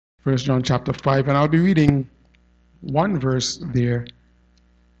First John chapter 5, and I'll be reading one verse there.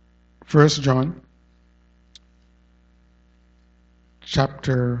 First John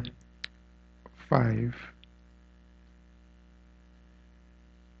chapter 5.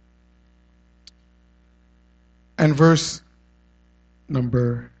 And verse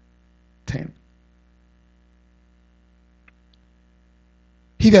number 10.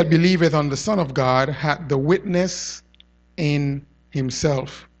 He that believeth on the Son of God hath the witness in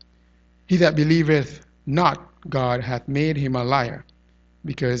himself. He that believeth not God hath made him a liar,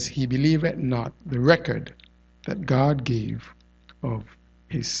 because he believeth not the record that God gave of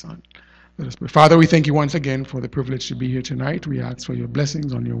his Son. Let us pray. Father, we thank you once again for the privilege to be here tonight. We ask for your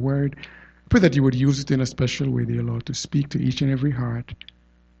blessings on your word. Pray that you would use it in a special way, dear Lord, to speak to each and every heart.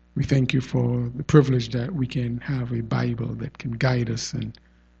 We thank you for the privilege that we can have a Bible that can guide us and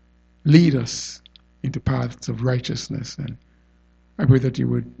lead us into paths of righteousness. And I pray that you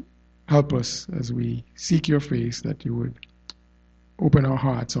would help us as we seek your face, that you would open our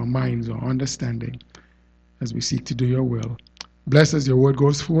hearts, our minds, our understanding as we seek to do your will. Bless as your word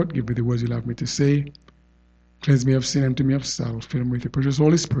goes forth. Give me the words you'll have me to say. Cleanse me of sin, empty me of self. Fill me with the precious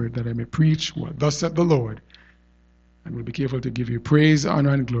Holy Spirit, that I may preach what thus saith the Lord. And we'll be careful to give you praise, honor,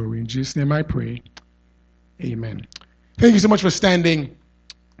 and glory. In Jesus' name I pray. Amen. Thank you so much for standing.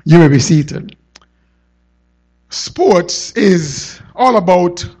 You may be seated. Sports is all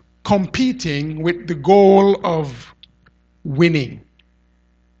about competing with the goal of winning.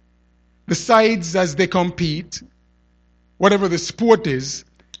 The sides, as they compete, whatever the sport is,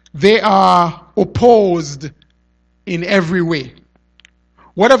 they are opposed in every way.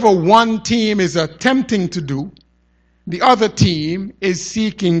 Whatever one team is attempting to do, the other team is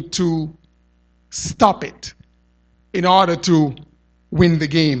seeking to stop it in order to win the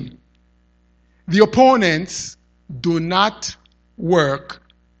game. The opponents do not work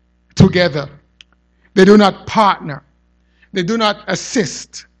together. They do not partner. They do not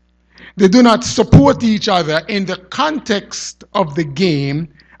assist. They do not support each other in the context of the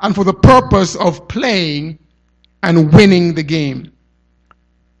game and for the purpose of playing and winning the game.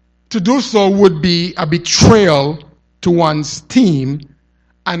 To do so would be a betrayal to one's team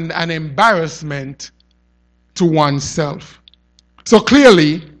and an embarrassment to oneself. So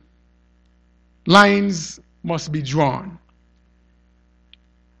clearly, lines must be drawn.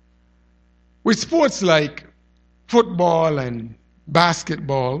 With sports like football and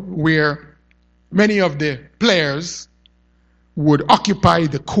basketball, where many of the players would occupy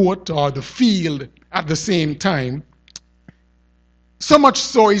the court or the field at the same time, so much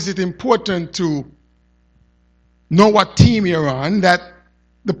so is it important to know what team you're on that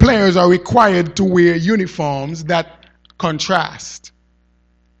the players are required to wear uniforms that contrast.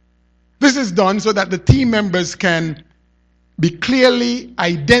 This is done so that the team members can be clearly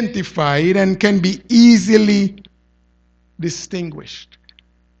identified and can be easily distinguished.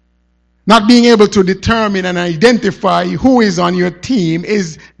 Not being able to determine and identify who is on your team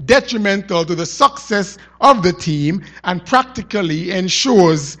is detrimental to the success of the team and practically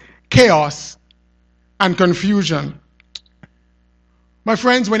ensures chaos and confusion. My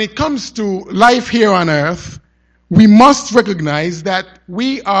friends, when it comes to life here on earth, we must recognize that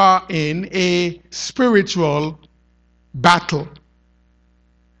we are in a spiritual battle.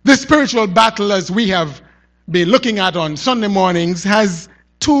 This spiritual battle, as we have been looking at on Sunday mornings, has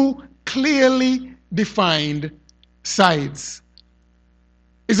two clearly defined sides.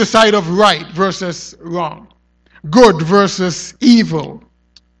 It's the side of right versus wrong, good versus evil.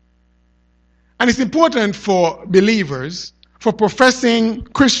 And it's important for believers, for professing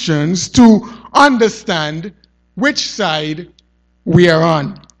Christians, to understand which side we are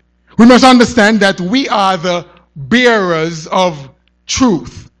on. We must understand that we are the bearers of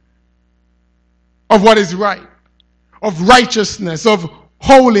truth, of what is right, of righteousness, of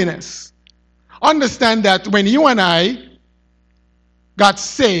holiness. Understand that when you and I got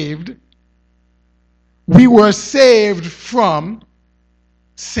saved, we were saved from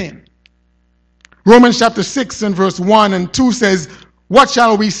sin. Romans chapter 6 and verse 1 and 2 says, "What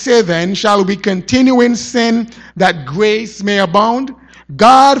shall we say then? Shall we continue in sin that grace may abound?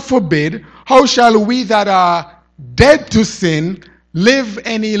 God forbid. How shall we that are dead to sin live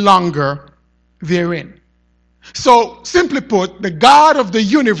any longer therein?" So, simply put, the God of the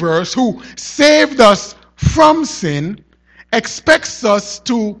universe who saved us from sin expects us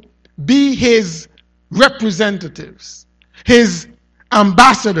to be his representatives, his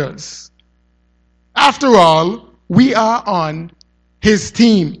ambassadors. After all, we are on his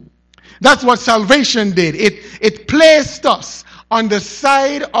team. That's what salvation did. It placed us on the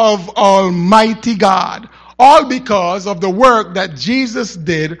side of Almighty God, All because of the work that Jesus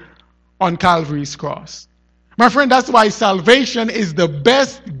did on Calvary's cross. My friend, that's why salvation is the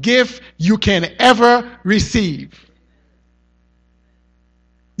best gift you can ever receive.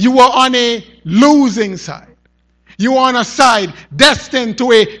 You were on a losing side. You are on a side destined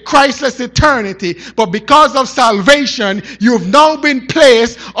to a Christless eternity. But because of salvation, you've now been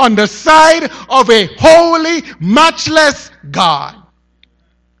placed on the side of a holy, matchless God.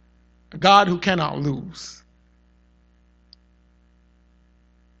 A God who cannot lose.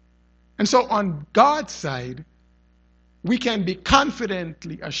 And so on God's side, we can be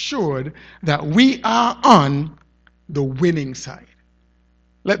confidently assured that we are on the winning side.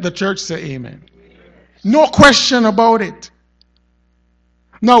 Let the church say amen. No question about it.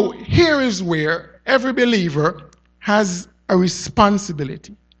 Now, here is where every believer has a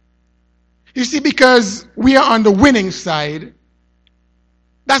responsibility. You see, because we are on the winning side,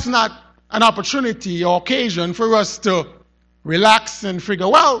 that's not an opportunity or occasion for us to relax and figure,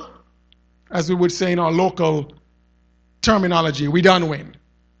 well, as we would say in our local terminology, we done win.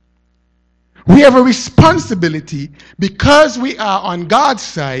 We have a responsibility, because we are on God's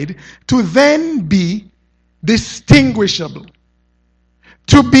side, to then be distinguishable,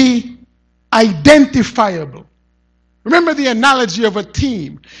 to be identifiable. Remember the analogy of a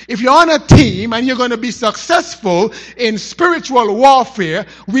team. If you're on a team and you're going to be successful in spiritual warfare,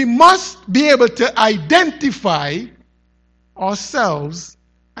 we must be able to identify ourselves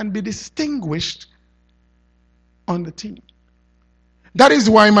and be distinguished on the team. That is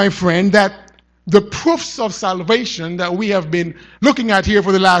why, my friend, that the proofs of salvation that we have been looking at here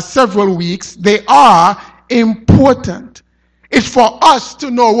for the last several weeks, they are important. It's for us to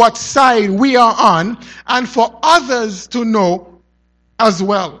know what side we are on and for others to know as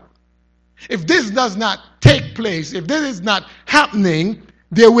well. If this does not take place, if this is not happening,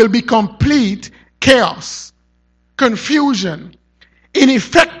 there will be complete chaos, confusion,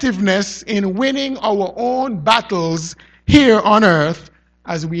 ineffectiveness in winning our own battles here on earth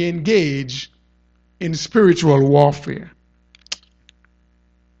as we engage in spiritual warfare.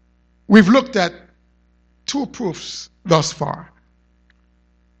 We've looked at two proofs thus far.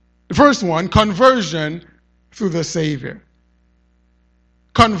 The first one, conversion through the Savior.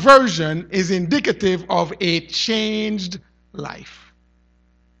 Conversion is indicative of a changed life.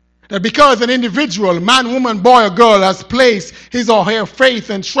 That because an individual, man, woman, boy, or girl, has placed his or her faith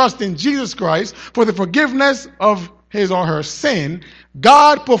and trust in Jesus Christ for the forgiveness of his or her sin,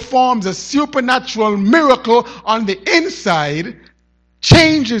 God performs a supernatural miracle on the inside,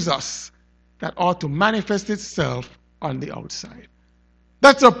 changes us, that ought to manifest itself on the outside.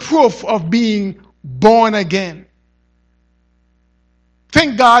 That's a proof of being born again.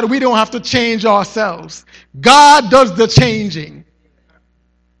 Thank God we don't have to change ourselves. God does the changing.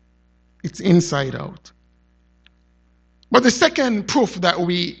 It's inside out. But the second proof that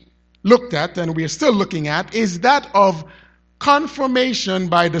we looked at, and we are still looking at, is that of confirmation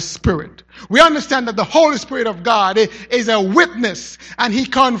by the Spirit. We understand that the Holy Spirit of God is a witness, and He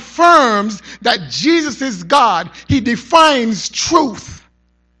confirms that Jesus is God. He defines truth.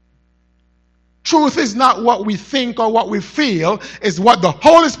 Truth is not what we think or what we feel, it's what the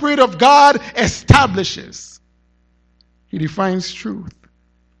Holy Spirit of God establishes. He defines truth.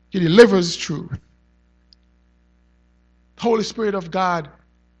 He delivers truth. The Holy Spirit of God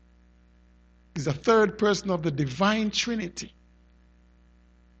is the third person of the divine Trinity.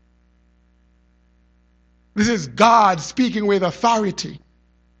 This is God speaking with authority.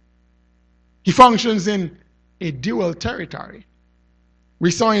 He functions in a dual territory.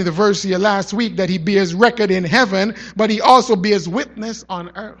 We saw in the verse here last week that He bears record in heaven, but He also bears witness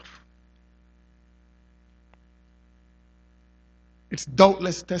on earth. It's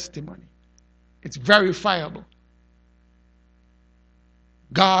doubtless testimony. It's verifiable.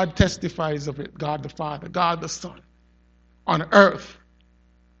 God testifies of it, God the Father, God the Son. On earth,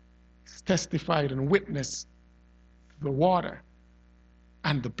 He's testified and witnessed the water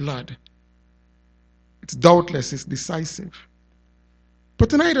and the blood. It's doubtless, it's decisive. But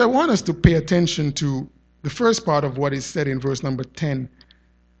tonight I want us to pay attention to the first part of what is said in verse number 10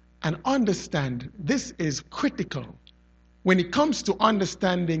 and understand this is critical when it comes to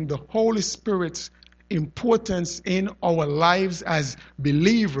understanding the Holy Spirit's importance in our lives as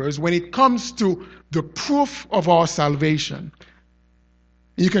believers, when it comes to the proof of our salvation.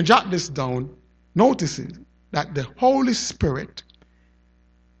 You can jot this down. Notice it, that the Holy Spirit,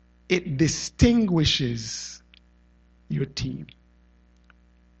 it distinguishes your team.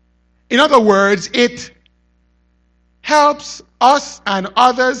 In other words, it helps us and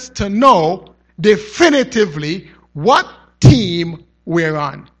others to know definitively what team we're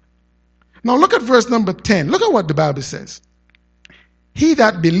on. Now look at verse number 10. Look at what the Bible says. He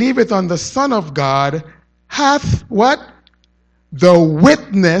that believeth on the Son of God hath what? The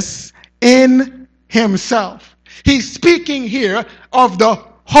witness in himself. He's speaking here of the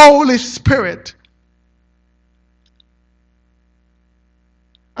Holy Spirit.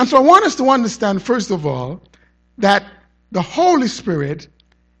 And so I want us to understand, first of all, that the Holy Spirit,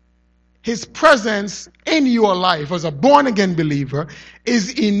 His presence in your life as a born-again believer,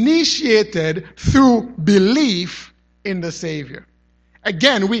 is initiated through belief in the Savior.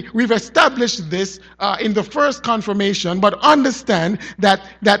 Again, we've established this in the first confirmation, but understand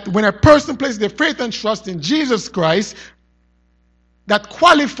that when a person places their faith and trust in Jesus Christ, that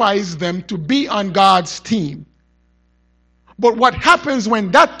qualifies them to be on God's team. But what happens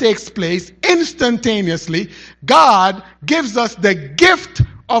when that takes place, instantaneously, God gives us the gift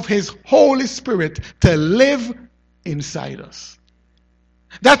of His Holy Spirit to live inside us.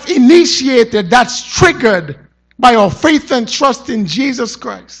 That's initiated, that's triggered by our faith and trust in Jesus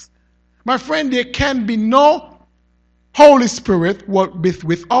Christ. My friend, there can be no Holy Spirit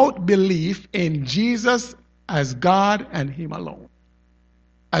without belief in Jesus as God and Him alone.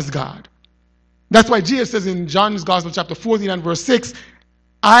 As God. That's why Jesus says in John's Gospel, chapter 14 and verse 6,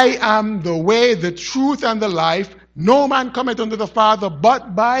 I am the way, the truth, and the life. No man cometh unto the Father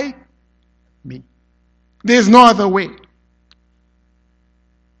but by me. There's no other way.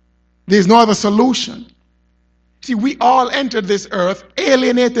 There's no other solution. See, we all entered this earth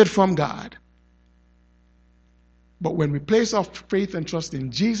alienated from God. But when we place our faith and trust in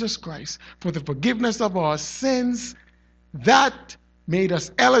Jesus Christ for the forgiveness of our sins, that made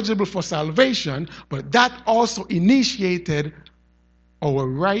us eligible for salvation, but that also initiated our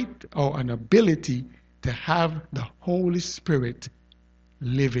right or an ability to have the Holy Spirit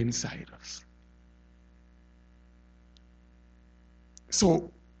live inside us.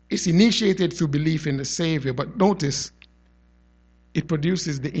 So it's initiated through belief in the Savior, but notice it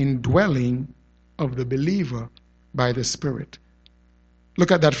produces the indwelling of the believer by the Spirit.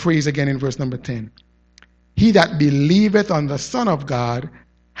 Look at that phrase again in verse number 10. He that believeth on the Son of God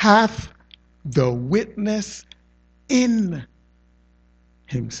hath the witness in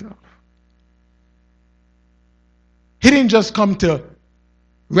himself. He didn't just come to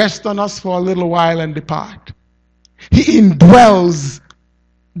rest on us for a little while and depart. He indwells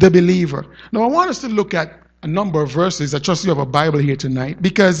the believer. Now I want us to look at a number of verses. I trust you have a Bible here tonight,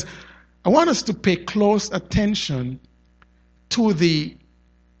 because I want us to pay close attention to the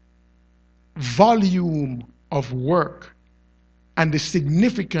volume of work and the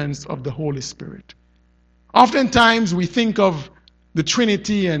significance of the Holy Spirit. Oftentimes we think of the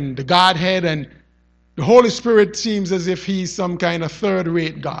Trinity and the Godhead, and the Holy Spirit seems as if He's some kind of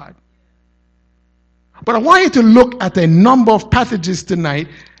third-rate God. But I want you to look at a number of passages tonight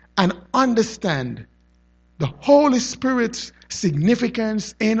and understand the Holy Spirit's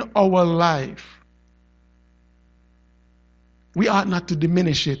significance in our life. We ought not to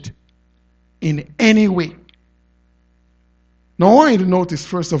diminish it in any way. Now I want you to notice,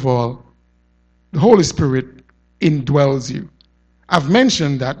 first of all, the Holy Spirit indwells you. I've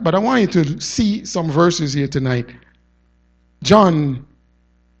mentioned that, but I want you to see some verses here tonight. John's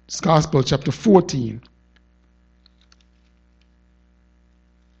Gospel, chapter 14.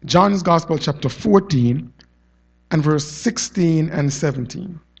 John's Gospel, chapter 14, and verse 16 and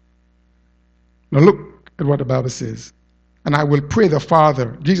 17. Now look at what the Bible says. And I will pray the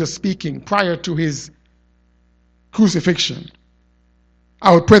Father, Jesus speaking prior to His crucifixion.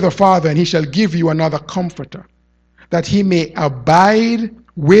 I will pray the Father, and He shall give you another comforter, that He may abide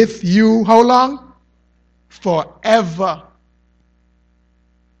with you, how long? Forever.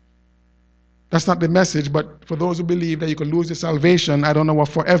 That's not the message, but for those who believe that you can lose your salvation, I don't know what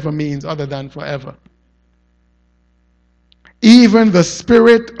forever means other than forever. Even the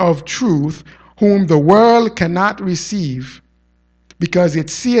Spirit of truth, whom the world cannot receive, because it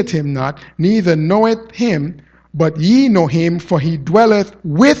seeth Him not, neither knoweth Him, but ye know Him, for He dwelleth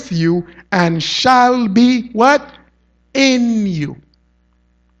with you, and shall be what? In you.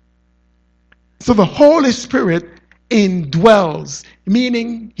 So the Holy Spirit indwells,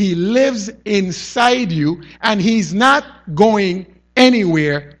 meaning He lives inside you, and He's not going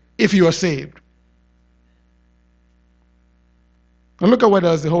anywhere if you are saved. Now look at what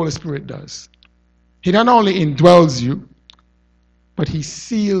else the Holy Spirit does. He not only indwells you, but He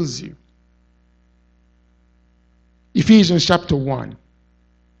seals you. Ephesians chapter 1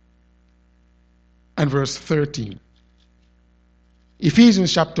 and verse 13.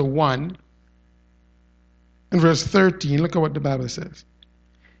 Ephesians chapter 1 and verse 13, look at what the Bible says.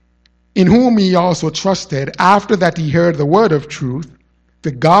 In whom ye also trusted, after that ye heard the word of truth,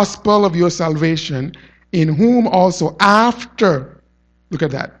 the gospel of your salvation, in whom also after, look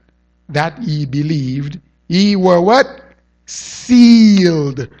at that ye believed, ye were what?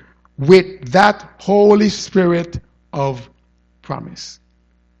 Sealed with that Holy Spirit of promise.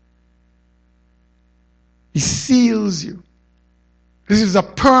 He seals you. This is a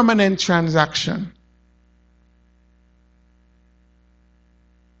permanent transaction.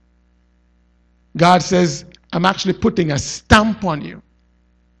 God says, I'm actually putting a stamp on you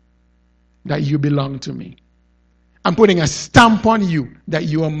that you belong to me. I'm putting a stamp on you that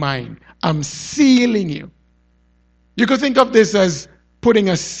you are mine. I'm sealing you. You could think of this as putting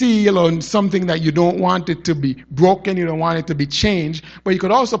a seal on something that you don't want it to be broken, you don't want it to be changed. But you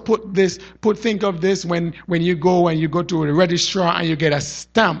could also think of this when you go to a registrar and you get a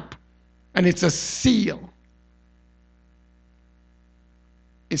stamp, and it's a seal.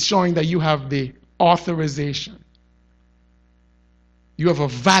 It's showing that you have the authorization. You have a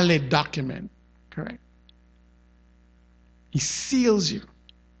valid document, correct? He seals you.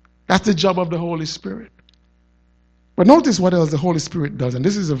 That's the job of the Holy Spirit. But notice what else the Holy Spirit does, and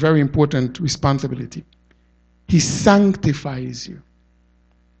this is a very important responsibility. He sanctifies you.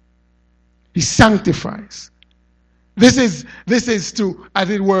 He sanctifies. This is to, as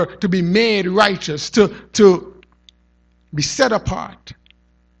it were, to be made righteous, to be set apart.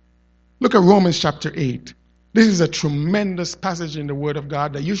 Look at Romans chapter 8. This is a tremendous passage in the Word of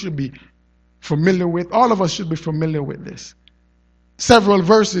God that you should be familiar with. All of us should be familiar with this. Several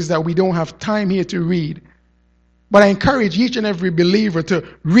verses that we don't have time here to read. But I encourage each and every believer to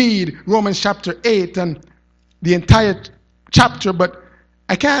read Romans chapter 8 and the entire chapter, but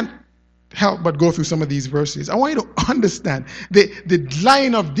I can't help but go through some of these verses. I want you to understand the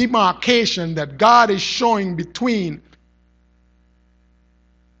line of demarcation that God is showing between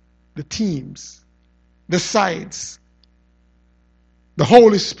the teams, the sides, the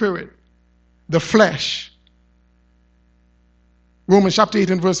Holy Spirit, the flesh. Romans chapter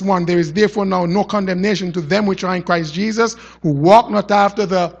 8 and verse 1, there is therefore now no condemnation to them which are in Christ Jesus, who walk not after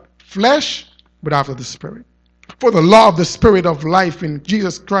the flesh, but after the Spirit. For the law of the Spirit of life in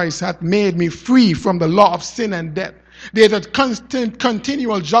Jesus Christ hath made me free from the law of sin and death. There is a constant,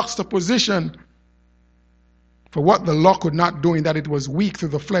 continual juxtaposition. For what the law could not do, in that it was weak through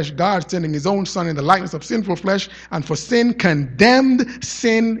the flesh, God sending his own Son in the likeness of sinful flesh, and for sin condemned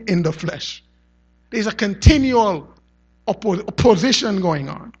sin in the flesh. There's a continual opposition going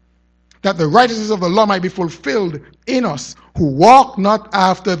on, that the righteousness of the law might be fulfilled in us, who walk not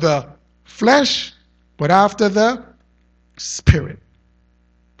after the flesh, but after the Spirit.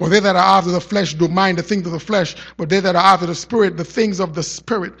 For they that are after the flesh do mind the things of the flesh, but they that are after the Spirit, the things of the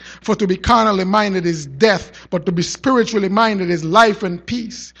Spirit. For to be carnally minded is death, but to be spiritually minded is life and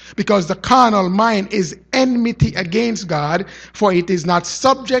peace. Because the carnal mind is enmity against God, for it is not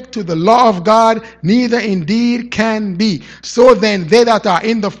subject to the law of God, neither indeed can be. So then they that are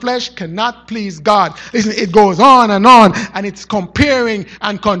in the flesh cannot please God. Listen, it goes on, and it's comparing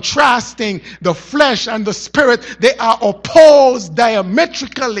and contrasting the flesh and the Spirit. They are opposed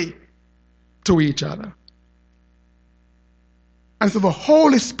diametrically to each other. And so the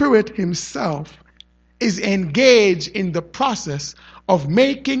Holy Spirit himself is engaged in the process of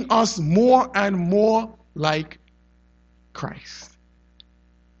making us more and more like Christ.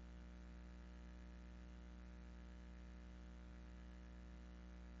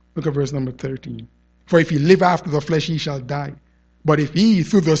 Look at verse number 13. For if ye live after the flesh, ye shall die. But if ye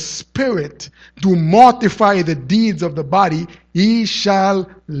through the Spirit do mortify the deeds of the body, ye shall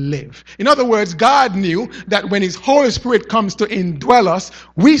live. In other words, God knew that when his Holy Spirit comes to indwell us,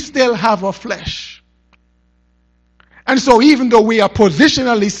 we still have a flesh. And so even though we are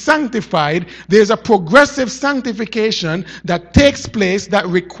positionally sanctified, there's a progressive sanctification that takes place that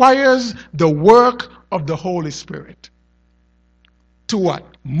requires the work of the Holy Spirit. To what?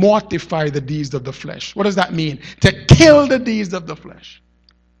 Mortify the deeds of the flesh. What does that mean? To kill the deeds of the flesh.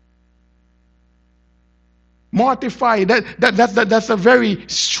 Mortify, that's a very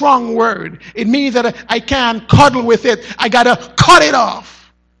strong word. It means that I can't cuddle with it. I got to cut it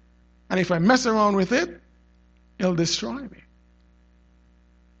off. And if I mess around with it, it'll destroy me.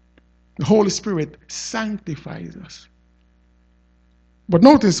 The Holy Spirit sanctifies us. But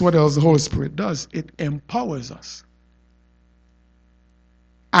notice what else the Holy Spirit does. It empowers us.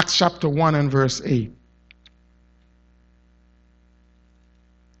 Acts chapter 1 and verse 8.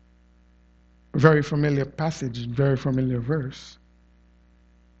 Very familiar passage, very familiar verse.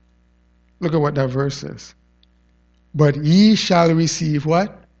 Look at what that verse says. But ye shall receive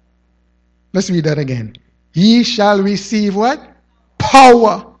what? Let's read that again. Ye shall receive what?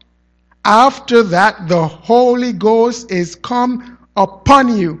 Power. After that the Holy Ghost is come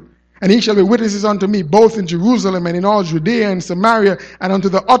upon you. And he shall be witnesses unto me, both in Jerusalem and in all Judea and Samaria and unto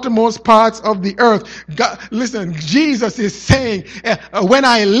the uttermost parts of the earth. God, listen, Jesus is saying, when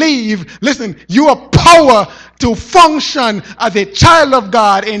I leave, listen, you have power to function as a child of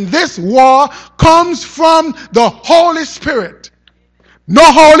God in this war comes from the Holy Spirit. No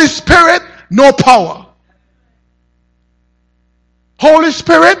Holy Spirit, no power. Holy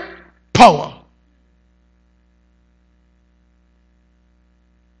Spirit, power.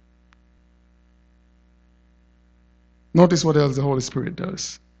 Notice what else the Holy Spirit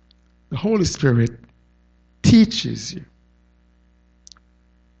does. The Holy Spirit teaches you.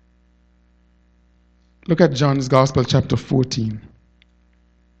 Look at John's Gospel, chapter 14.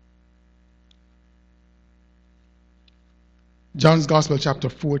 John's Gospel, chapter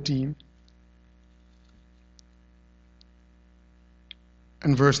 14,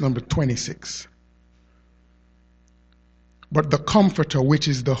 and verse number 26. But the Comforter, which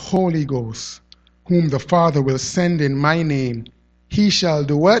is the Holy Ghost, whom the Father will send in my name, he shall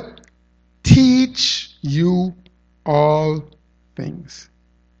do what? Teach you all things.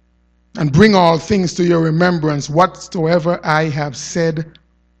 And bring all things to your remembrance, whatsoever I have said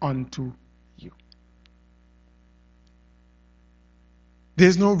unto you.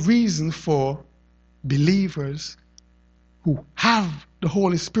 There's no reason for believers who have the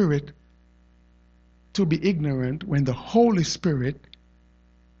Holy Spirit to be ignorant when the Holy Spirit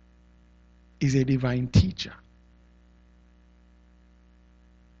is a divine teacher.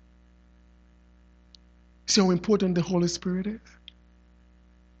 See how important the Holy Spirit is?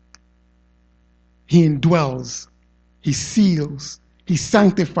 He indwells, he seals, he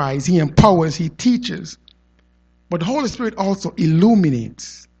sanctifies, he empowers, he teaches. But the Holy Spirit also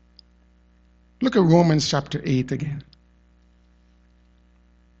illuminates. Look at Romans chapter 8 again.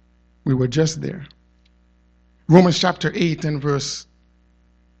 We were just there. Romans chapter 8 and verse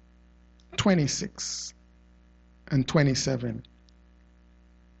 26 and 27.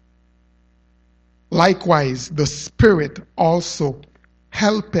 Likewise, the Spirit also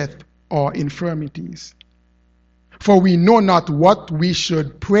helpeth our infirmities. For we know not what we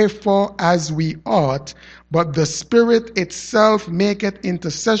should pray for as we ought, but the Spirit itself maketh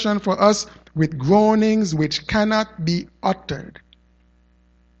intercession for us with groanings which cannot be uttered.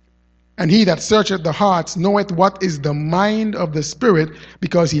 And he that searcheth the hearts knoweth what is the mind of the Spirit,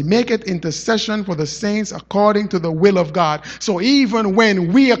 because he maketh intercession for the saints according to the will of God. So even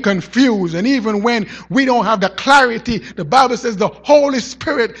when we are confused and even when we don't have the clarity, the Bible says the Holy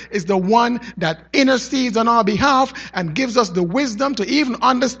Spirit is the one that intercedes on our behalf and gives us the wisdom to even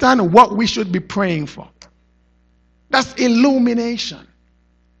understand what we should be praying for. That's illumination.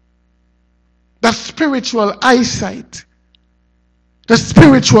 That's spiritual eyesight. The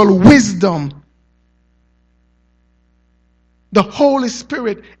spiritual wisdom. The Holy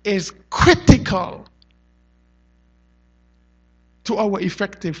Spirit is critical to our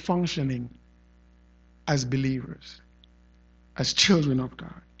effective functioning as believers, as children of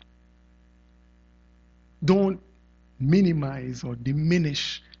God. Don't minimize or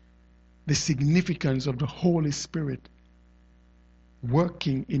diminish the significance of the Holy Spirit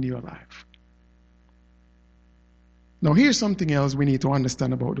working in your life. Now, here's something else we need to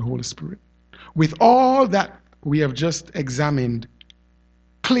understand about the Holy Spirit. With all that we have just examined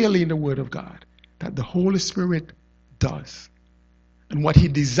clearly in the Word of God, that the Holy Spirit does, and what He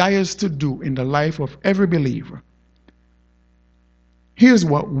desires to do in the life of every believer, here's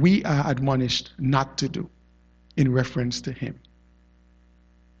what we are admonished not to do in reference to Him.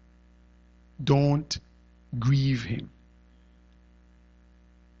 Don't grieve Him.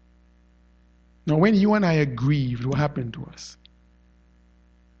 Now, when you and I are grieved, what happened to us?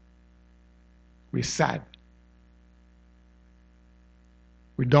 We're sad.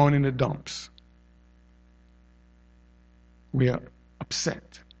 We're down in the dumps. We're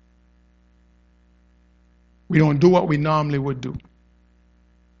upset. We don't do what we normally would do.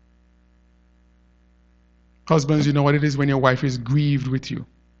 Husbands, you know what it is when your wife is grieved with you.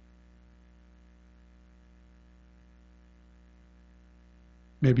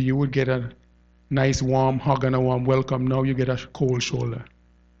 Maybe you would get a nice warm hug and a warm welcome. Now you get a cold shoulder.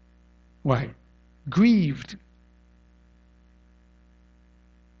 Why? Grieved.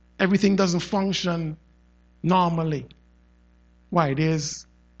 Everything doesn't function normally. Why? There's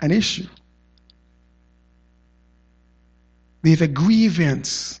an issue. There's a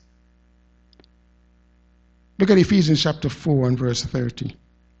grievance. Look at Ephesians chapter 4 and verse 30.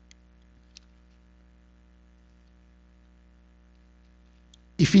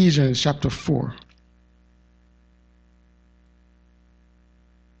 Ephesians chapter 4.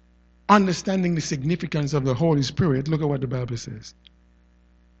 understanding the significance of the Holy Spirit, look at what the Bible says.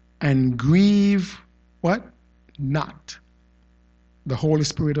 And grieve what? Not the Holy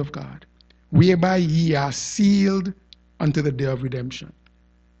Spirit of God, whereby ye are sealed unto the day of redemption.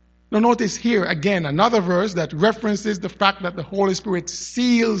 Now notice here again another verse that references the fact that the Holy Spirit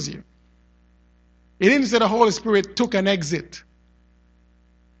seals you. It didn't say the Holy Spirit took an exit.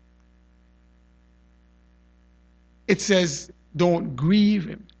 It says don't grieve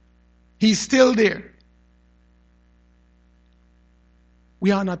him. He's still there.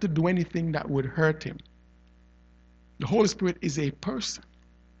 We are not to do anything that would hurt him. The Holy Spirit is a person.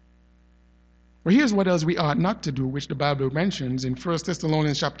 But here's what else we ought not to do, which the Bible mentions in 1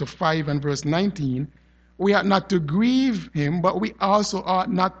 Thessalonians chapter 5 and verse 19. We ought not to grieve him, but we also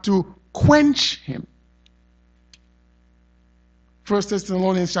ought not to quench him. 1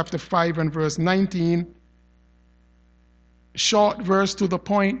 Thessalonians chapter 5 and verse 19, short verse to the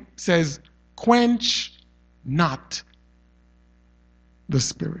point, says, quench not the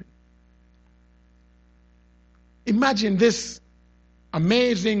Spirit. Imagine this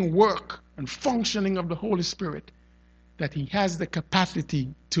amazing work and functioning of the Holy Spirit, that he has the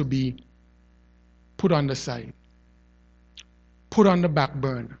capacity to be put on the side, put on the back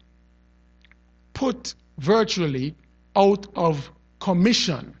burner, put virtually out of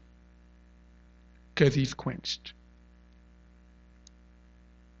commission because he's quenched.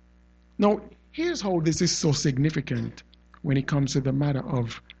 Now, here's how this is so significant when it comes to the matter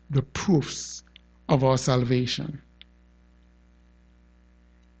of the proofs of our salvation.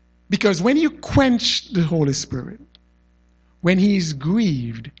 Because when you quench the Holy Spirit, when he is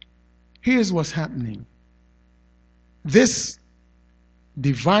grieved, here's what's happening. This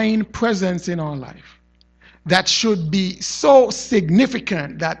divine presence in our life that should be so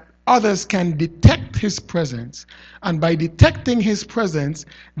significant that others can detect his presence, and by detecting his presence,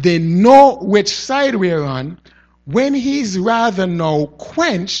 they know which side we're on. When he's rather now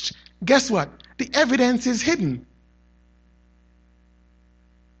quenched, guess what? The evidence is hidden.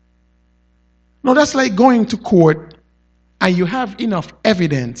 Now that's like going to court and you have enough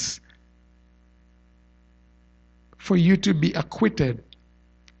evidence for you to be acquitted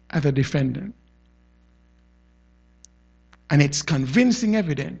as a defendant. And it's convincing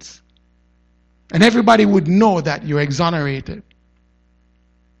evidence. And everybody would know that you're exonerated.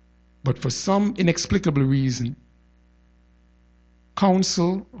 But for some inexplicable reason,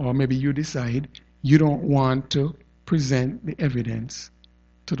 counsel, or maybe you decide, you don't want to present the evidence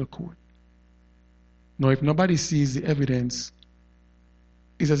to the court. Now, if nobody sees the evidence,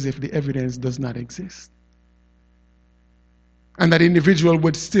 it's as if the evidence does not exist. And that individual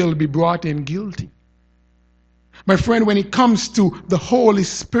would still be brought in guilty. My friend, when it comes to the Holy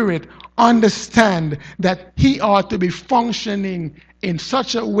Spirit, understand that he ought to be functioning in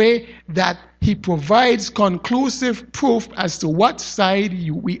such a way that he provides conclusive proof as to what side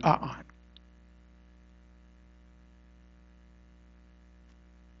we are on.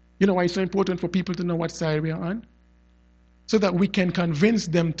 You know why it's so important for people to know what side we are on? So that we can convince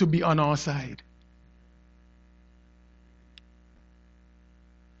them to be on our side.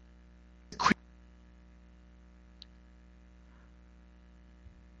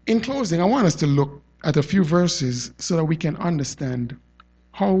 In closing, I want us to look at a few verses so that we can understand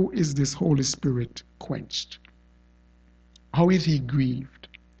how is this Holy Spirit quenched? How is he grieved?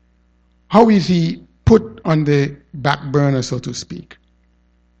 How is he put on the back burner, so to speak?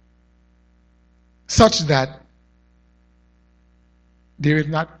 Such that there is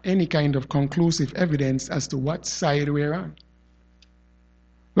not any kind of conclusive evidence as to what side we're on.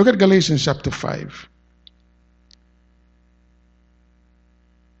 Look at Galatians chapter 5.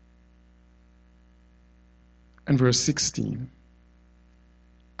 And verse 16.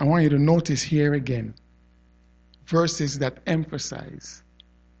 I want you to notice here again verses that emphasize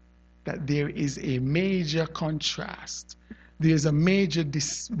that there is a major contrast. There is a major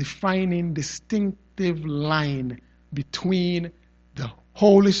defining, distinctive line between the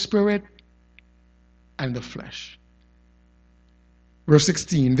Holy Spirit and the flesh. Verse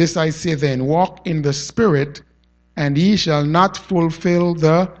 16, this I say then, walk in the Spirit, and ye shall not fulfill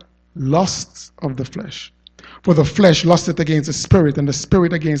the lusts of the flesh. For the flesh lusteth against the Spirit, and the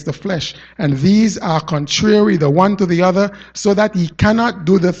Spirit against the flesh. And these are contrary the one to the other, so that ye cannot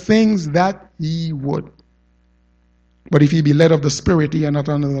do the things that ye would. But if ye be led of the Spirit, ye are not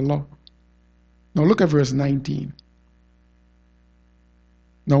under the law. Now look at verse 19.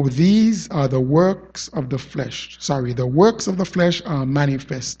 Now these are the works of the flesh. The works of the flesh are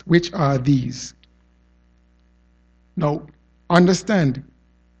manifest, which are these. Now understand,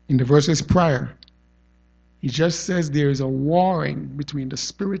 in the verses prior, He just says there is a warring between the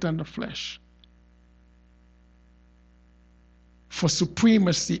spirit and the flesh for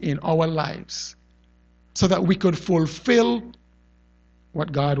supremacy in our lives so that we could fulfill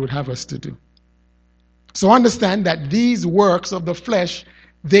what God would have us to do. So understand that these works of the flesh,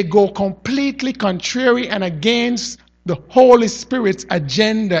 they go completely contrary and against the Holy Spirit's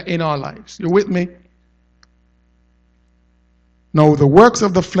agenda in our lives. You with me? Now, the works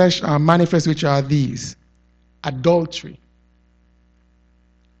of the flesh are manifest, which are these: adultery,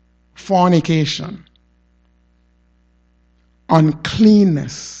 fornication,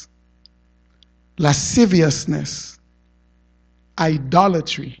 uncleanness, lasciviousness,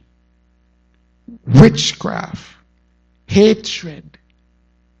 idolatry, witchcraft, hatred,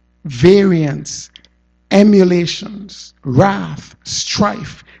 variance, emulations, wrath,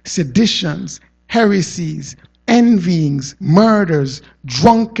 strife, seditions, heresies, envyings, murders,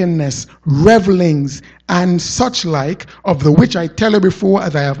 drunkenness, revelings, and such like, of the which I tell you before,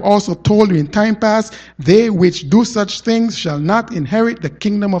 as I have also told you in time past, they which do such things shall not inherit the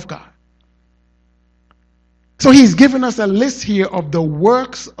kingdom of God. So he's given us a list here of the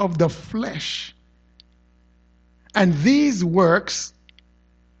works of the flesh. And these works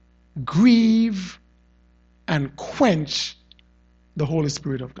grieve and quench the Holy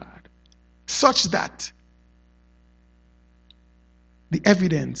Spirit of God, such that the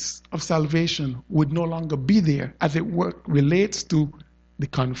evidence of salvation would no longer be there as it relates to the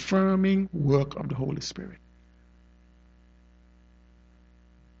confirming work of the Holy Spirit.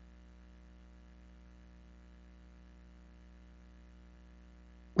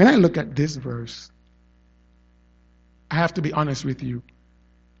 When I look at this verse, I have to be honest with you.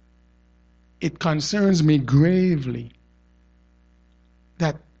 It concerns me gravely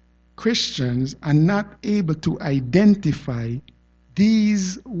that Christians are not able to identify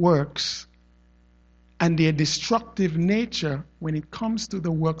these works and their destructive nature when it comes to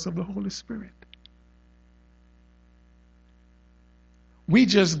the works of the Holy Spirit. We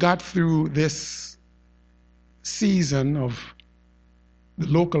just got through this season of the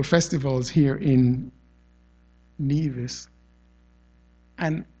local festivals here in Nevis,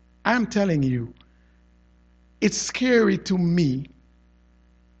 and I'm telling you, it's scary to me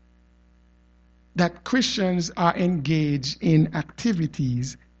that Christians are engaged in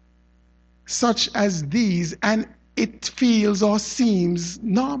activities such as these, and it feels or seems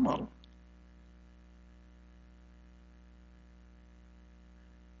normal.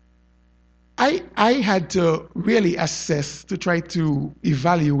 I had to really assess, to try to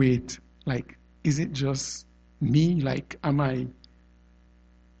evaluate, like, is it just me? Like, am I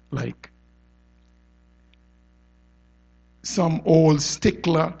like some old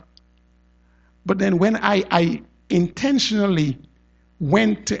stickler? But then when I intentionally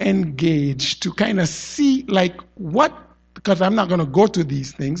went to engage to kind of see, like, what, because I'm not going to go to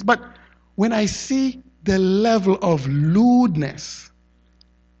these things, but when I see the level of lewdness,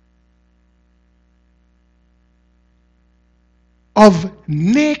 of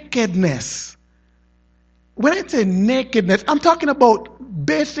nakedness. When I say nakedness, I'm talking about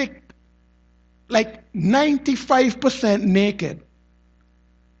basic, like 95% naked.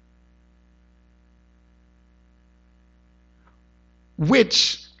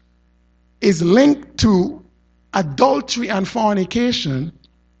 Which is linked to adultery and fornication,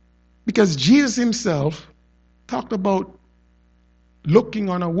 because Jesus himself talked about looking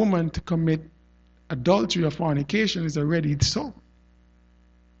on a woman to commit adultery or fornication is already so.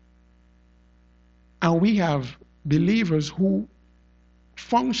 And we have believers who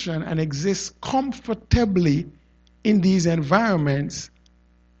function and exist comfortably in these environments.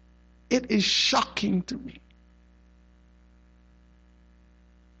 It is shocking to me.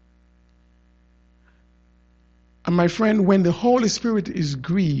 And my friend, when the Holy Spirit is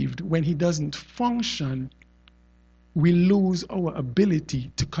grieved, when he doesn't function, we lose our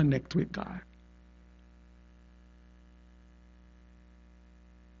ability to connect with God.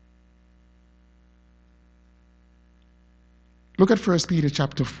 Look at 1 Peter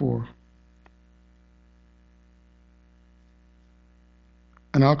chapter 4.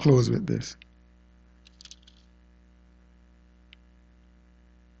 And I'll close with this.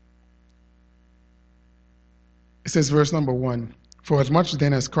 It says, verse number 1, "For as much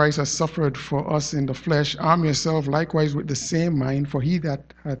then as Christ has suffered for us in the flesh, arm yourself likewise with the same mind, for he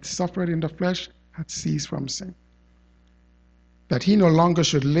that hath suffered in the flesh hath ceased from sin, that he no longer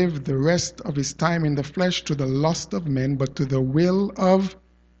should live the rest of his time in the flesh to the lust of men, but to the will of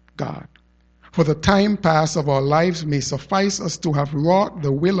God. For the time past of our lives may suffice us to have wrought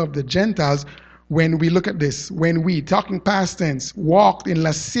the will of the Gentiles when we," look at this, "when we," talking past tense, "walked in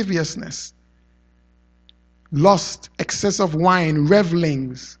lasciviousness, lust, excess of wine,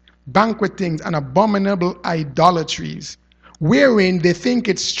 revelings, banquetings, and abominable idolatries, wherein they think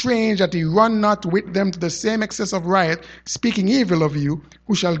it strange that he run not with them to the same excess of riot, speaking evil of you,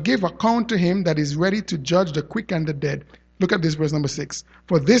 who shall give account to him that is ready to judge the quick and the dead. Look at this, verse number 6.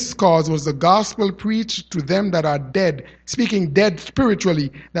 For this cause was the gospel preached to them that are dead, speaking dead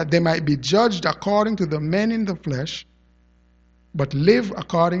spiritually, that they might be judged according to the men in the flesh, but live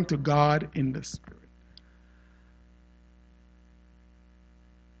according to God in the Spirit.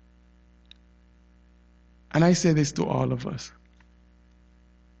 And I say this to all of us.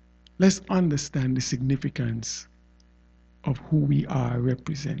 Let's understand the significance of who we are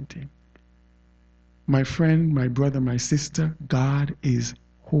representing. My friend, my brother, my sister, God is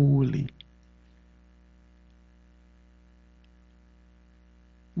holy.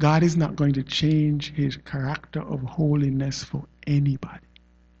 God is not going to change his character of holiness for anybody.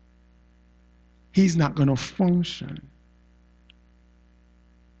 He's not going to function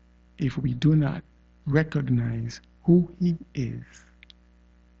if we do not recognize who he is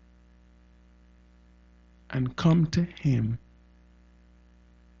and come to him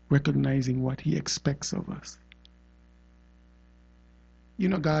recognizing what he expects of us. You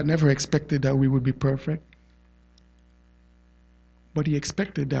know, God never expected that we would be perfect, but he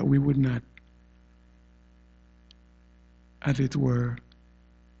expected that we would not, as it were,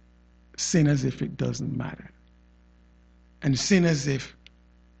 sin as if it doesn't matter, and sin as if,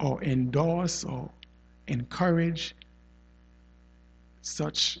 or endorse or encourage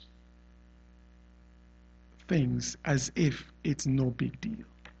such things as if it's no big deal.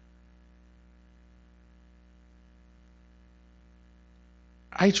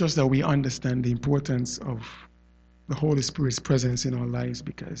 I trust that we understand the importance of the Holy Spirit's presence in our lives,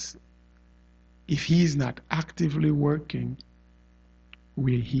 because if he is not actively working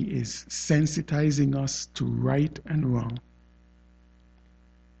where he is sensitizing us to right and wrong,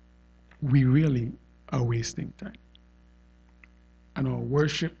 we really are wasting time. And our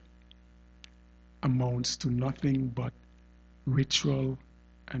worship amounts to nothing but ritual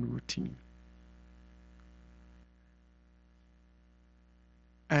and routine.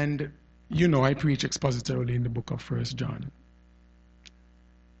 And you know, I preach expositorily in the book of 1 John.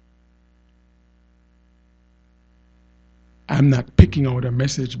 I'm not picking out a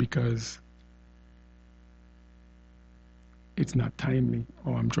message because it's not timely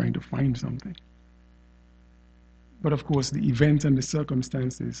or I'm trying to find something. But of course, the events and the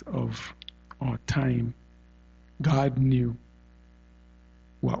circumstances of our time, God knew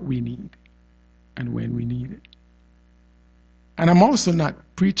what we need and when we need it. And I'm also not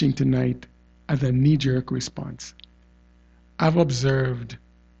preaching tonight as a knee-jerk response. I've observed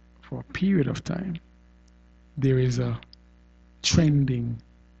for a period of time there is a trending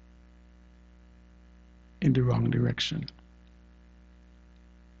in the wrong direction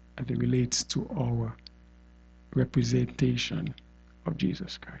as it relates to our representation of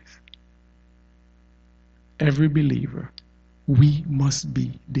Jesus Christ. Every believer, we must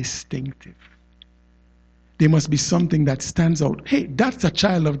be distinctive. There must be something that stands out. Hey, that's a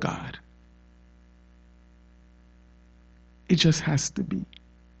child of God. It just has to be.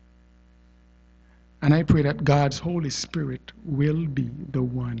 And I pray that God's Holy Spirit will be the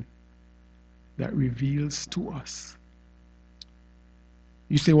one that reveals to us.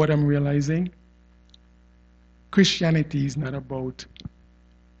 You see what I'm realizing? Christianity is not about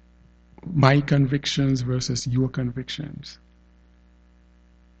my convictions versus your convictions.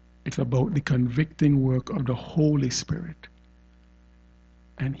 It's about the convicting work of the Holy Spirit.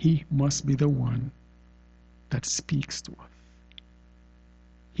 And he must be the one that speaks to us.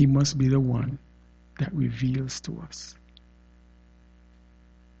 He must be the one that reveals to us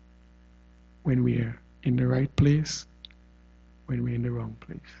when we're in the right place, when we're in the wrong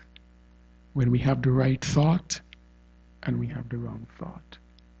place, when we have the right thought and we have the wrong thought,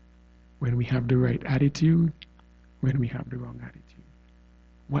 when we have the right attitude, when we have the wrong attitude.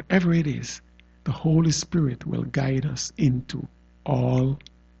 Whatever it is, the Holy Spirit will guide us into all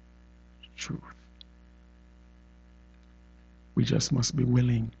truth. We just must be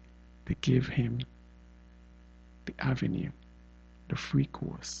willing to give him the avenue, the free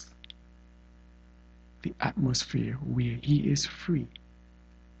course, the atmosphere where he is free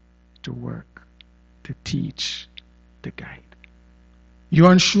to work, to teach, to guide.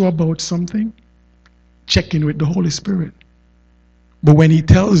 You're unsure about something? Check in with the Holy Spirit. But when he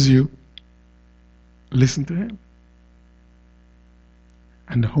tells you, listen to him.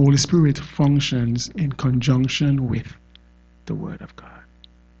 And the Holy Spirit functions in conjunction with the Word of God.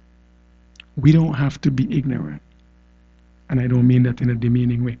 We don't have to be ignorant. And I don't mean that in a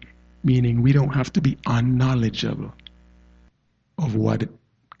demeaning way. meaning we don't have to be unknowledgeable of what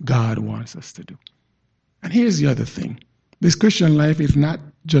God wants us to do. And here's the other thing. This Christian life is not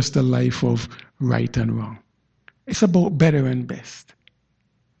just a life of right and wrong. It's about better and best.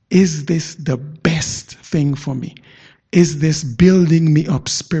 Is this the best thing for me? Is this building me up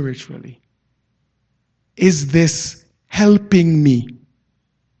spiritually? Is this helping me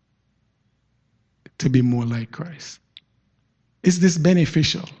to be more like Christ? Is this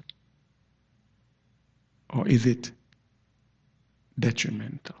beneficial? Or is it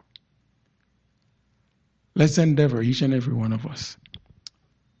detrimental? Let's endeavor, each and every one of us,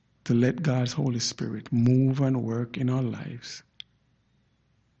 to let God's Holy Spirit move and work in our lives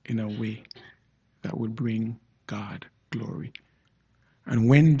in a way that would bring God glory. And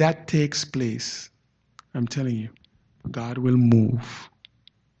when that takes place, I'm telling you, God will move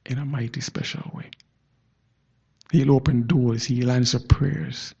in a mighty special way. He'll open doors, he'll answer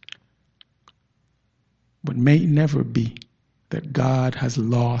prayers. But may it never be that God has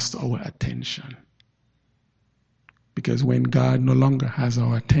lost our attention. Because when God no longer has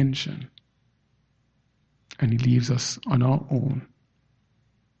our attention and he leaves us on our own,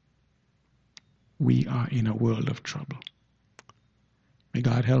 we are in a world of trouble. May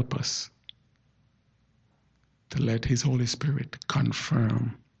God help us to let his Holy Spirit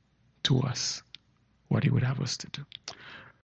confirm to us what he would have us to do.